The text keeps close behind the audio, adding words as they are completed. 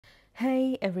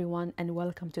Hey everyone, and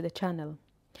welcome to the channel.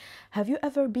 Have you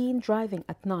ever been driving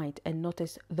at night and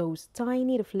noticed those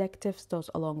tiny reflective studs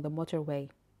along the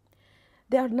motorway?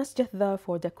 They are not just there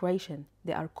for decoration,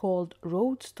 they are called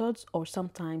road studs or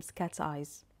sometimes cat's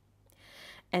eyes.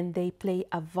 And they play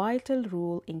a vital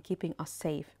role in keeping us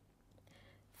safe.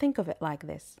 Think of it like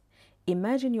this.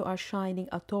 Imagine you are shining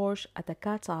a torch at a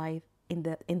cat's eye in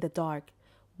the dark.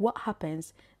 What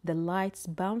happens? The light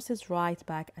bounces right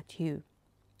back at you.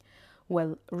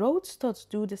 Well, road studs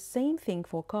do the same thing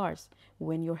for cars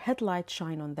when your headlights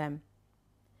shine on them.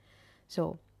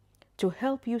 So, to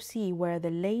help you see where the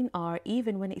lanes are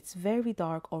even when it's very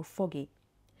dark or foggy,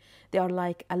 they are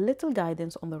like a little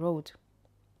guidance on the road.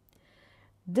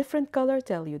 Different colors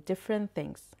tell you different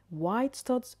things. White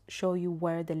studs show you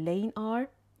where the lanes are.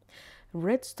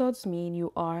 Red studs mean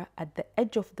you are at the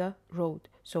edge of the road,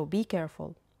 so be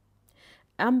careful.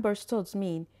 Amber studs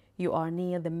mean you are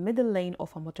near the middle lane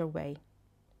of a motorway.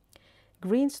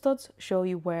 Green studs show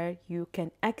you where you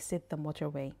can exit the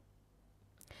motorway.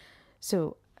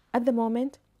 So at the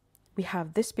moment we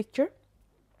have this picture.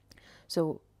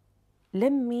 So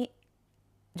let me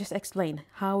just explain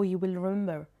how you will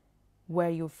remember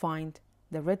where you find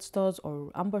the red studs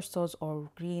or amber studs or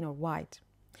green or white.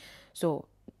 So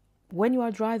when you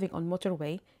are driving on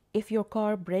motorway, if your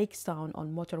car breaks down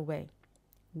on motorway,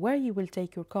 where you will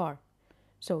take your car?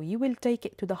 So you will take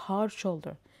it to the hard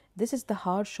shoulder. This is the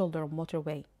hard shoulder of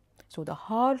motorway. So the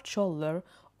hard shoulder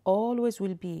always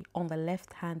will be on the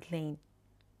left hand lane.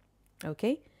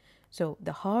 Okay, so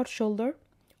the hard shoulder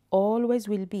always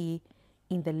will be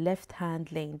in the left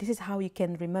hand lane. This is how you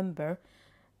can remember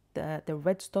the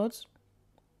red studs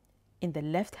in the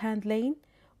left hand lane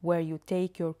where you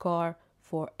take your car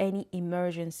for any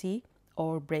emergency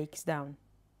or breaks down.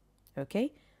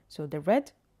 Okay, so the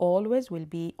red always will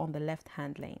be on the left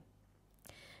hand lane.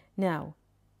 Now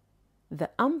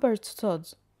the amber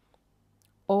studs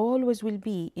always will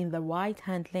be in the right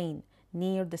hand lane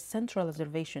near the central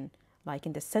reservation, like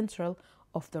in the central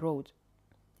of the road.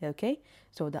 Okay,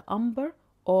 so the amber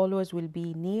always will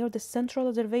be near the central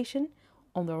reservation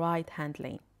on the right hand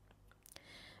lane.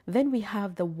 Then we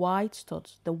have the white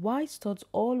studs. The white studs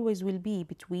always will be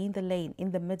between the lane, in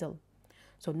the middle.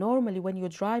 So normally when you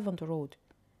drive on the road,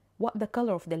 what the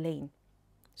color of the lane?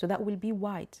 So that will be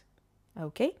white.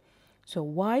 Okay, so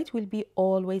white will be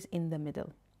always in the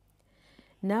middle.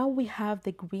 Now we have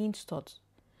the green studs.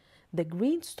 The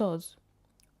green studs,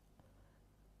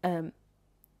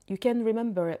 you can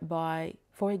remember it by,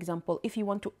 for example, if you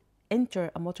want to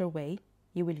enter a motorway,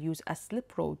 you will use a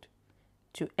slip road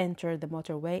to enter the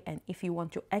motorway, and if you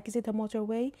want to exit a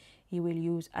motorway, you will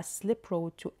use a slip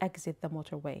road to exit the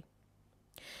motorway.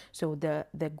 So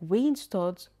the green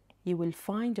studs, you will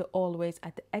find it always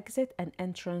at the exit and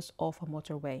entrance of a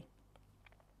motorway.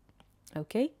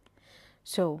 Okay,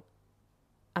 so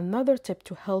another tip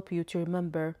to help you to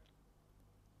remember,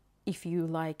 if you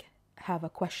have a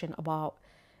question about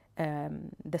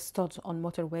the studs on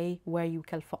motorway, where you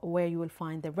will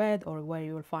find the red or where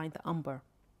you will find the amber.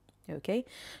 Okay,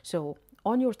 so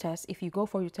on your test, if you go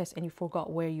for your test and you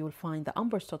forgot where you will find the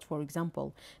amber studs, for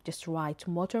example, just write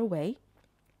motorway.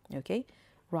 Okay,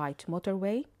 write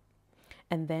motorway,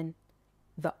 and then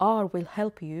the R will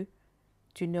help you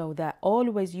to know that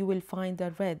always you will find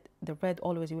the red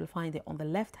always you will find it on the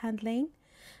left hand lane.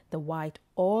 The white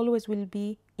always will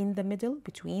be in the middle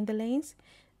between the lanes.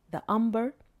 The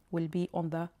amber will be on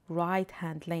the right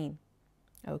hand lane.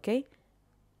 Okay,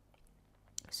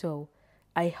 so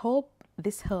I hope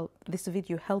this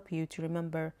video help you to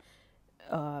remember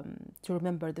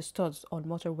the studs on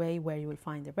motorway, where you will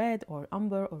find the red or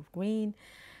amber or green.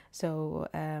 So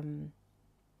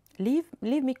leave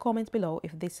me comment below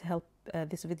if this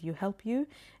video help you,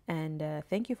 and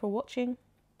thank you for watching.